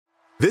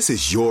This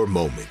is your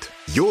moment,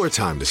 your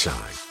time to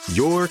shine,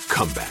 your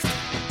comeback.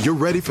 You're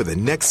ready for the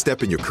next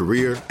step in your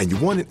career, and you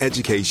want an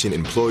education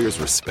employers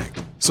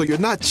respect. So you're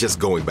not just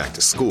going back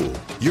to school,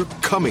 you're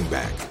coming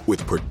back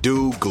with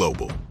Purdue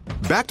Global.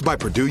 Backed by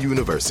Purdue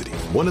University,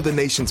 one of the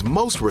nation's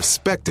most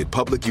respected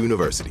public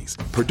universities,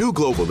 Purdue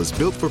Global is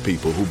built for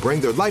people who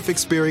bring their life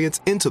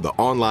experience into the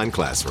online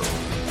classroom.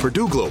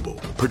 Purdue Global,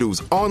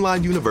 Purdue's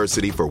online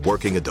university for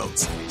working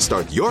adults.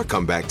 Start your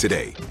comeback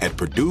today at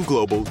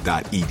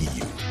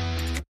purdueglobal.edu.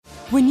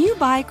 When you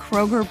buy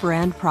Kroger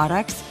brand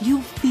products,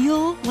 you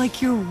feel like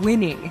you're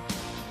winning.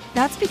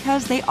 That's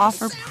because they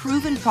offer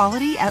proven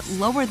quality at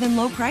lower than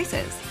low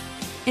prices.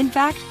 In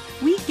fact,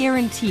 we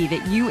guarantee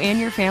that you and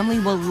your family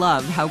will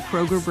love how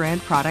Kroger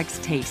brand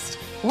products taste,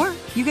 or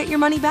you get your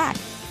money back.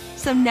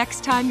 So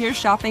next time you're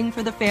shopping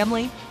for the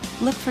family,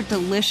 look for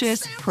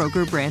delicious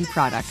Kroger brand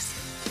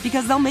products,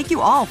 because they'll make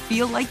you all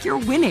feel like you're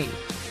winning.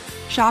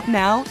 Shop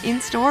now,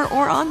 in-store,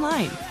 or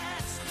online.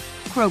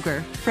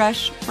 Kroger,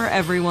 fresh for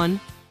everyone.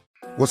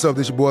 What's up,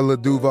 this your boy Lil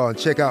Duval, and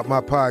check out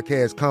my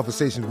podcast,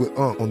 Conversations with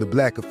Unc, on the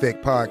Black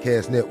Effect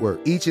Podcast Network.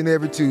 Each and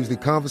every Tuesday,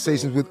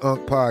 Conversations with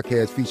Unc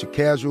podcast feature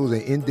casuals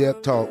and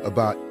in-depth talk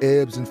about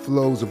ebbs and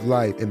flows of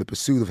life and the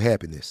pursuit of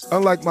happiness.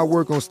 Unlike my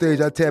work on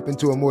stage, I tap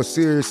into a more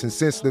serious and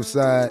sensitive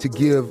side to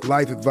give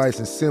life advice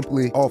and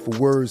simply offer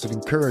words of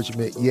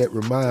encouragement, yet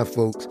remind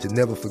folks to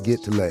never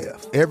forget to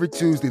laugh. Every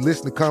Tuesday,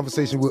 listen to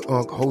Conversations with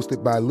Unc,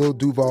 hosted by Lil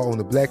Duval on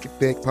the Black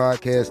Effect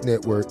Podcast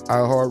Network,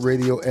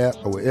 iHeartRadio app,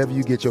 or wherever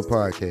you get your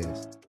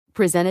podcasts.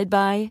 Presented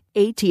by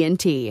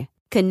AT&T.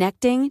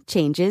 Connecting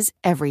changes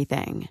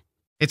everything.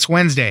 It's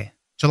Wednesday,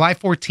 July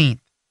 14th.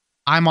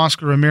 I'm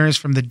Oscar Ramirez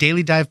from the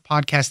Daily Dive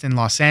podcast in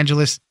Los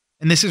Angeles,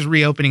 and this is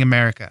Reopening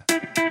America.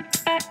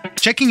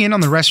 Checking in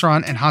on the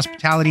restaurant and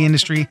hospitality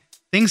industry,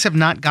 things have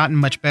not gotten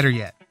much better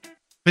yet.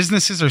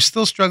 Businesses are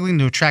still struggling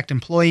to attract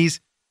employees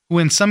who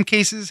in some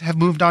cases have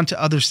moved on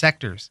to other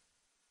sectors.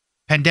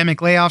 Pandemic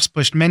layoffs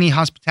pushed many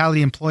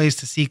hospitality employees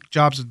to seek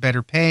jobs with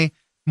better pay,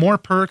 more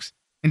perks,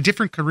 and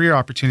different career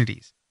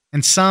opportunities,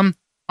 and some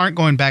aren't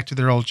going back to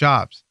their old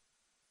jobs.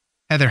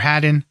 Heather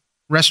Haddon,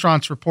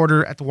 restaurants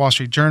reporter at the Wall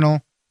Street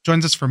Journal,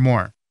 joins us for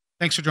more.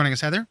 Thanks for joining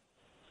us, Heather.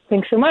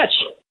 Thanks so much.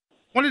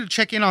 Wanted to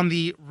check in on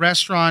the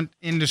restaurant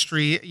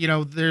industry. You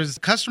know, there's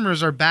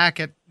customers are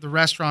back at the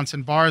restaurants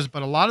and bars,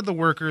 but a lot of the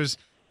workers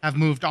have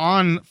moved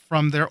on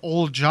from their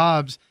old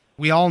jobs.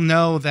 We all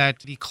know that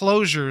the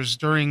closures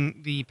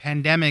during the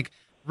pandemic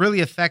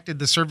really affected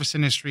the service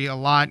industry a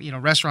lot, you know,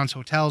 restaurants,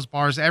 hotels,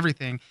 bars,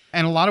 everything.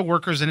 And a lot of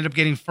workers ended up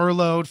getting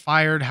furloughed,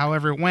 fired,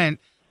 however it went.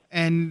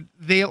 And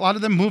a lot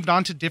of them moved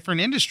on to different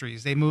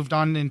industries. They moved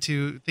on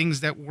into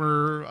things that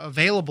were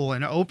available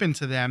and open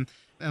to them.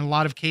 In a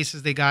lot of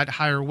cases, they got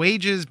higher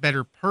wages,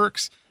 better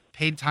perks,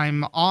 paid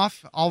time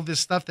off, all this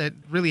stuff that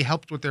really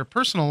helped with their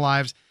personal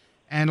lives.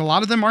 And a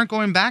lot of them aren't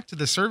going back to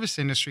the service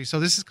industry.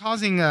 So this is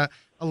causing a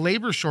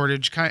labor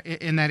shortage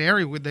in that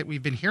area that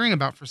we've been hearing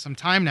about for some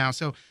time now.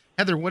 So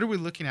Heather, what are we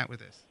looking at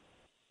with this?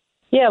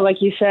 Yeah, like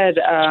you said,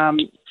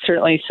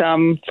 certainly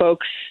some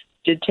folks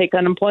did take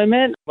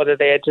unemployment, whether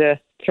they had to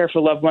care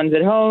for loved ones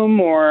at home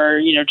or,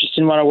 you know, just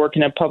didn't want to work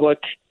in a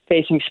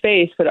public-facing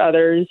space, but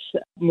others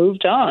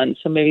moved on.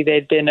 So maybe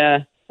they'd been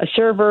a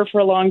server for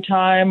a long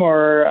time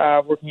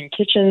or working in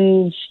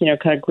kitchens, you know,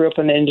 kind of grew up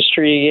in the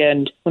industry.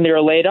 And when they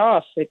were laid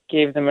off, it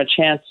gave them a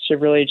chance to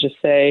really just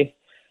say,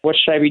 what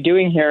should I be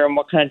doing here and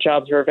what kind of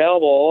jobs are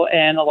available?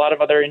 And a lot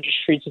of other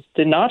industries just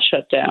did not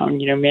shut down,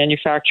 you know,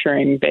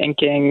 manufacturing,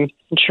 banking,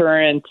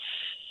 insurance,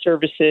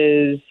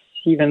 services,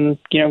 even,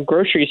 you know,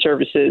 grocery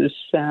services.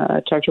 I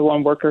talked to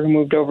one worker who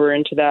moved over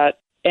into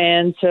that.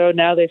 And so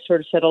now they've sort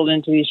of settled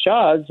into these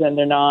jobs and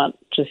they're not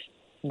just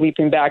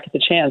leaping back at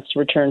the chance to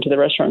return to the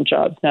restaurant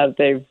jobs now that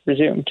they've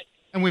resumed.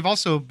 And we've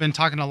also been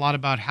talking a lot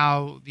about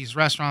how these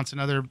restaurants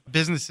and other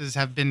businesses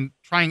have been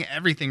trying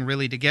everything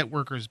really to get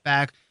workers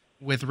back,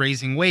 with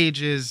raising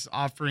wages,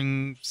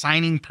 offering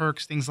signing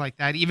perks, things like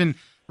that, even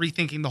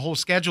rethinking the whole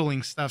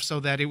scheduling stuff so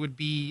that it would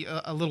be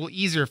a little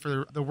easier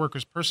for the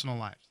workers' personal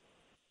lives.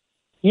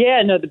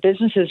 Yeah, no, the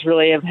businesses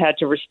really have had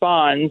to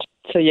respond.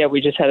 So, yeah,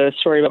 we just had a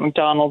story about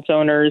McDonald's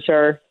owners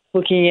are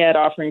looking at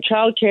offering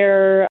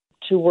childcare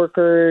to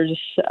workers,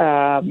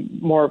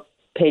 more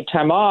paid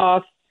time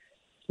off,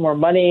 more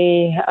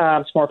money,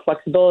 some more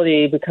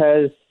flexibility,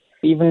 because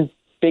even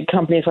big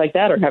companies like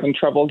that are having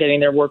trouble getting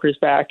their workers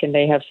back, and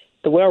they have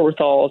the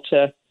wherewithal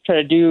to try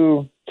to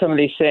do some of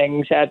these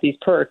things, add these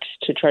perks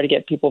to try to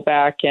get people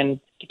back and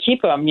to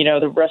keep them. You know,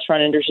 the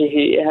restaurant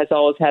industry has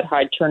always had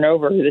high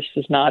turnover. This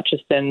has not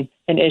just been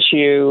an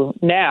issue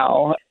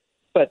now,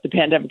 but the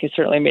pandemic has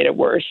certainly made it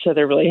worse. So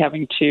they're really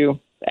having to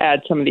add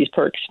some of these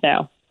perks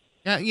now.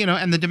 Yeah, you know,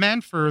 and the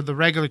demand for the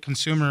regular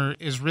consumer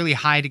is really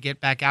high to get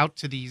back out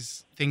to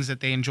these things that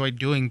they enjoyed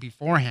doing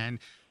beforehand,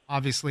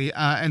 obviously.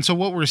 And so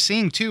what we're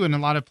seeing, too, in a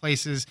lot of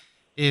places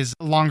is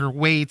longer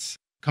waits,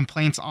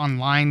 complaints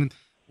online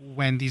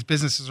when these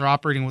businesses are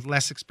operating with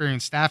less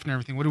experienced staff and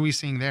everything. What are we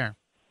seeing there?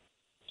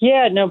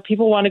 Yeah, no,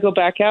 people want to go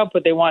back out,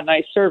 but they want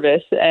nice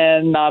service,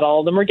 and not all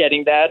of them are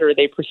getting that, or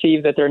they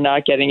perceive that they're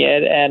not getting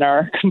it and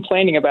are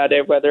complaining about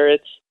it, whether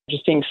it's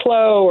just being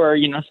slow or,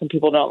 some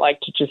people don't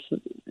like to just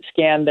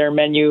scan their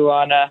menu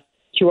on a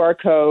QR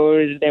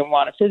code. They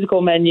want a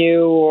physical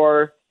menu,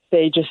 or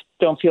they just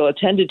don't feel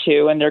attended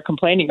to and they're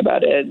complaining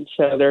about it. And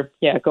so they're,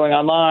 going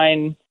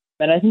online.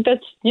 And I think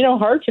that's,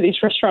 hard for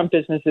these restaurant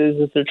businesses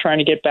as they're trying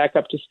to get back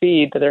up to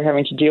speed, that they're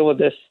having to deal with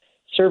this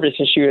service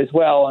issue as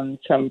well, and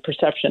some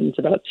perceptions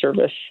about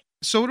service.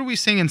 So what are we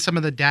seeing in some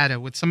of the data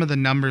with some of the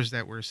numbers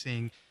that we're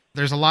seeing?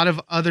 There's a lot of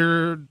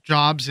other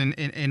jobs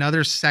in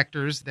other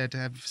sectors that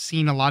have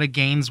seen a lot of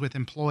gains with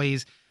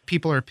employees.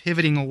 People are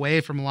pivoting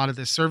away from a lot of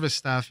this service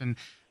stuff. And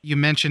you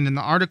mentioned in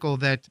the article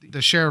that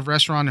the share of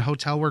restaurant and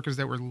hotel workers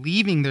that were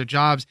leaving their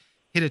jobs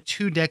hit a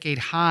 2-decade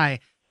high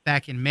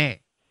back in May.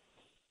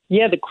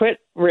 Yeah, the quit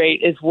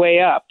rate is way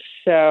up.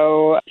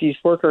 So these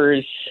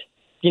workers,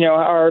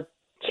 are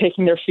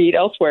taking their feet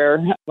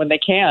elsewhere when they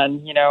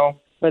can,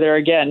 whether,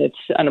 again, it's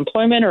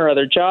unemployment or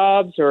other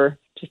jobs or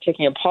just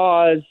taking a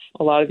pause.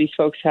 A lot of these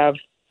folks have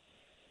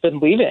been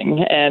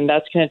leaving, and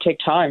that's going to take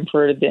time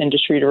for the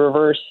industry to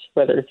reverse,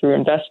 whether through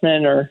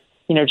investment or,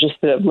 just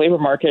the labor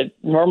market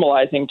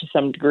normalizing to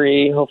some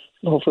degree,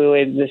 hopefully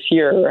later this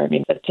year. I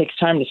mean, that takes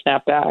time to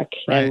snap back.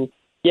 Right. And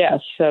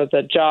yes, so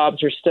the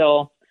jobs are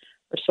still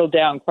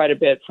down quite a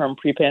bit from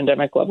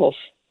pre-pandemic levels.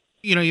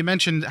 You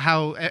mentioned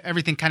how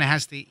everything kind of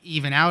has to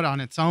even out on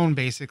its own,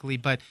 basically,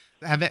 but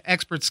have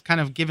experts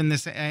kind of given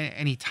this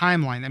any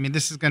timeline? I mean,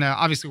 this is going to,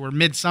 obviously, we're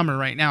midsummer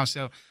right now,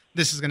 so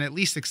this is going to at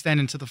least extend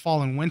into the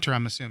fall and winter,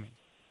 I'm assuming.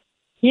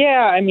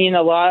 Yeah, I mean,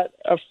 a lot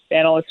of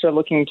analysts are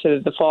looking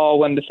to the fall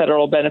when the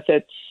federal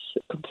benefits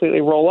completely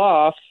roll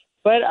off,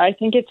 but I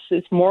think it's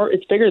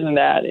bigger than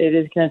that. It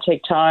is going to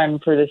take time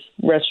for this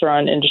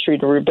restaurant industry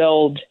to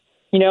rebuild.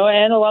 And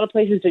a lot of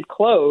places did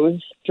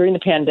close during the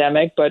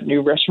pandemic, but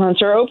new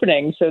restaurants are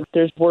opening. So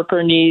there's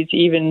worker needs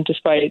even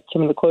despite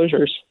some of the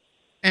closures.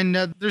 And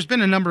there's been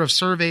a number of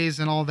surveys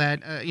and all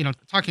that,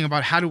 talking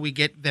about how do we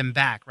get them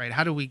back, right?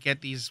 How do we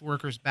get these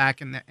workers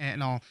back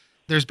and all?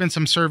 There's been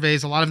some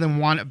surveys. A lot of them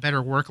want a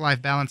better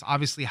work-life balance.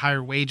 Obviously,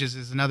 higher wages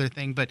is another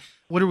thing. But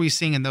what are we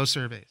seeing in those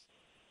surveys?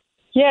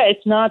 Yeah,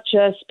 it's not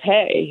just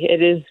pay.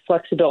 It is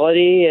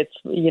flexibility. It's,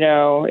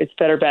 it's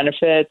better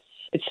benefits.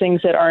 It's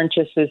things that aren't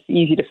just as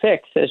easy to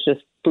fix as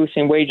just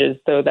boosting wages,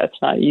 though that's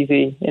not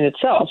easy in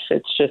itself.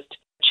 It's just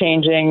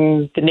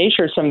changing the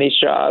nature of some of these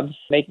jobs,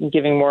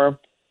 giving more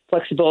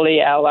flexibility,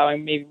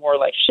 allowing maybe more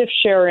like shift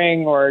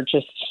sharing or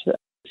just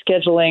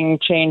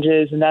scheduling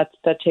changes, and that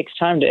takes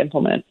time to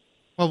implement.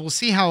 Well, we'll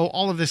see how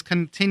all of this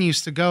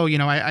continues to go.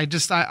 I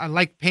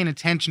like paying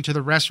attention to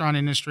the restaurant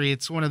industry.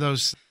 It's one of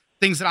those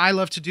things that I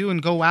love to do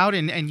and go out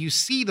and you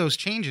see those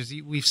changes.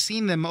 We've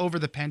seen them over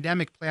the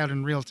pandemic play out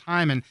in real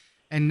time,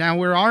 and now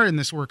we are in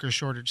this worker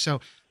shortage.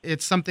 So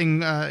it's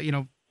something,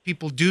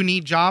 people do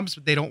need jobs,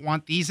 but they don't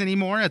want these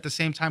anymore. At the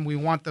same time, we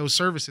want those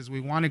services.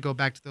 We want to go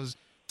back to those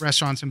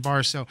restaurants and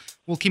bars. So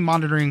we'll keep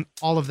monitoring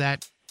all of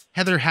that.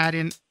 Heather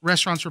Haddon,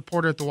 restaurants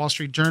reporter at the Wall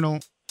Street Journal.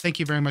 Thank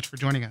you very much for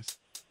joining us.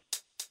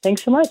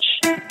 Thanks so much.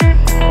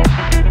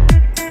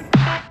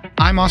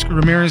 I'm Oscar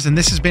Ramirez, and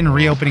this has been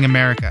Reopening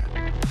America.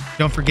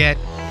 Don't forget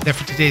that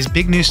for today's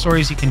big news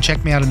stories, you can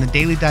check me out on the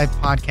Daily Dive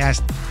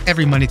podcast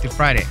every Monday through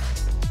Friday.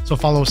 So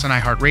follow us on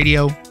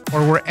iHeartRadio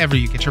or wherever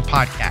you get your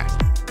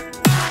podcasts.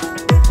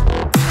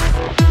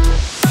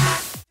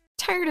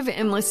 Tired of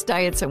endless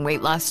diets and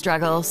weight loss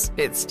struggles?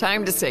 It's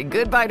time to say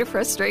goodbye to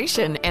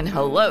frustration and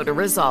hello to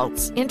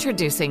results.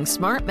 Introducing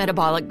Smart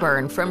Metabolic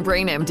Burn from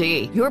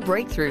BrainMD, your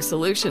breakthrough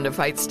solution to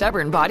fight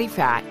stubborn body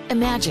fat.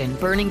 Imagine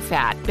burning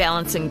fat,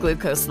 balancing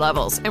glucose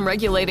levels, and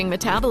regulating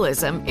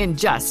metabolism in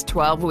just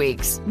 12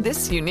 weeks.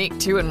 This unique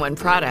 2-in-1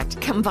 product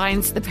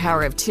combines the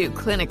power of 2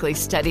 clinically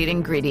studied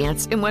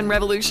ingredients in one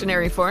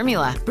revolutionary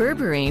formula.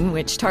 Berberine,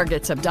 which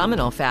targets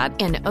abdominal fat,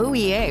 and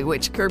OEA,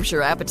 which curbs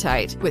your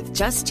appetite. With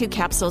just 2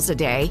 capsules a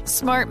day,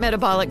 Smart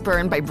Metabolic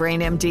Burn by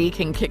BrainMD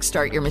can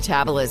kickstart your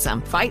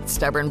metabolism, fight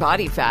stubborn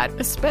body fat,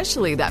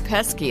 especially that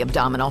pesky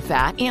abdominal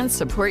fat, and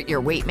support your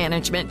weight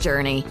management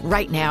journey.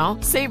 Right now,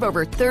 save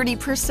over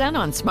 30%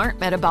 on Smart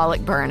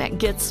Metabolic Burn at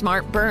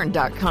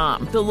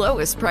GetSmartBurn.com. The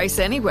lowest price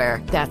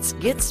anywhere. That's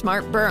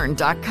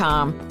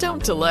GetSmartBurn.com.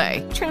 Don't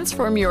delay.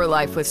 Transform your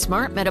life with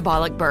Smart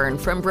Metabolic Burn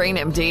from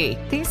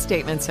BrainMD. These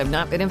statements have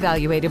not been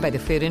evaluated by the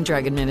Food and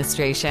Drug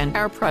Administration.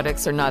 Our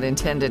products are not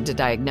intended to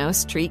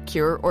diagnose, treat,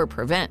 cure, or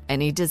prevent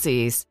any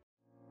disease.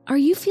 Are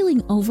you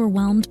feeling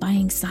overwhelmed by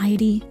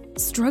anxiety,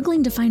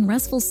 struggling to find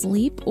restful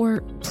sleep,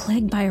 or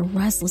plagued by a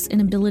restless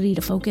inability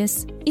to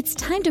focus? It's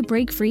time to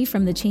break free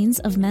from the chains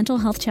of mental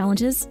health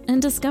challenges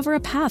and discover a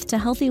path to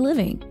healthy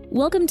living.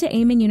 Welcome to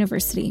Amen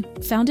University,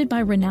 founded by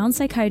renowned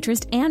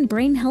psychiatrist and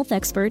brain health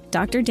expert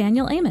Dr.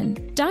 Daniel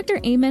Amen. Dr.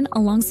 Amen,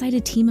 alongside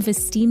a team of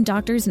esteemed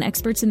doctors and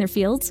experts in their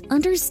fields,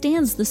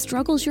 understands the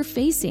struggles you're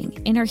facing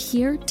and are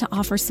here to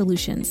offer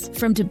solutions.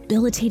 From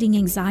debilitating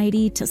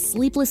anxiety to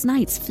sleepless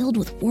nights filled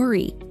with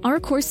worry, our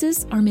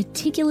courses are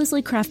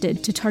meticulously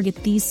crafted to target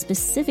these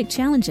specific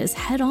challenges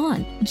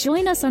head-on.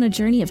 Join us on a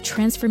journey of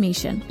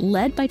transformation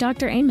led by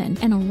Dr. Amen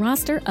and a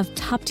roster of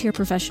top-tier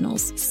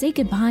professionals. Say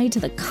goodbye to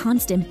the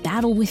constant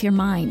battle with your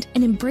mind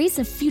and embrace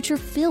a future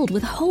filled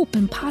with hope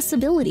and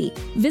possibility.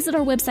 Visit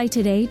our website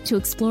today to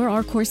explore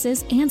our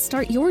courses and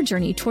start your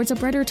journey towards a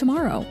brighter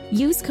tomorrow.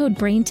 Use code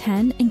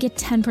BRAIN10 and get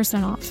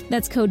 10% off.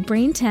 That's code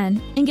BRAIN10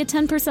 and get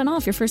 10%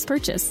 off your first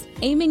purchase.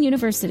 Amen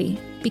University,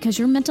 because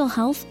your mental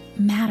health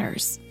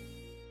matters.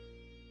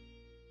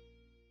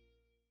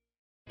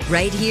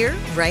 Right here,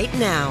 right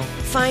now.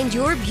 Find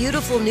your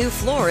beautiful new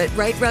floor at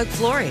Right Rug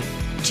Flooring.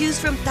 Choose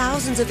from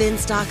thousands of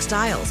in-stock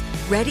styles,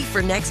 ready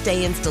for next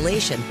day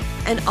installation,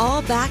 and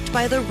all backed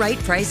by the right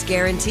price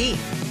guarantee.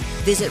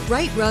 Visit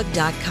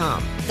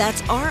rightrug.com.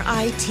 That's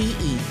RITERUG.com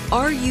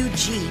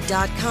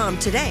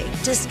today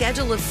to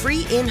schedule a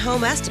free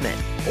in-home estimate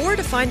or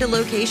to find a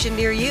location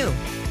near you.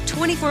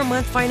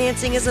 24-month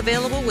financing is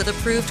available with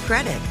approved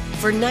credit.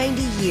 For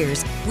 90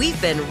 years, we've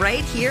been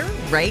right here,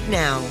 right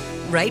now.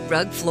 Right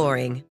Rug Flooring.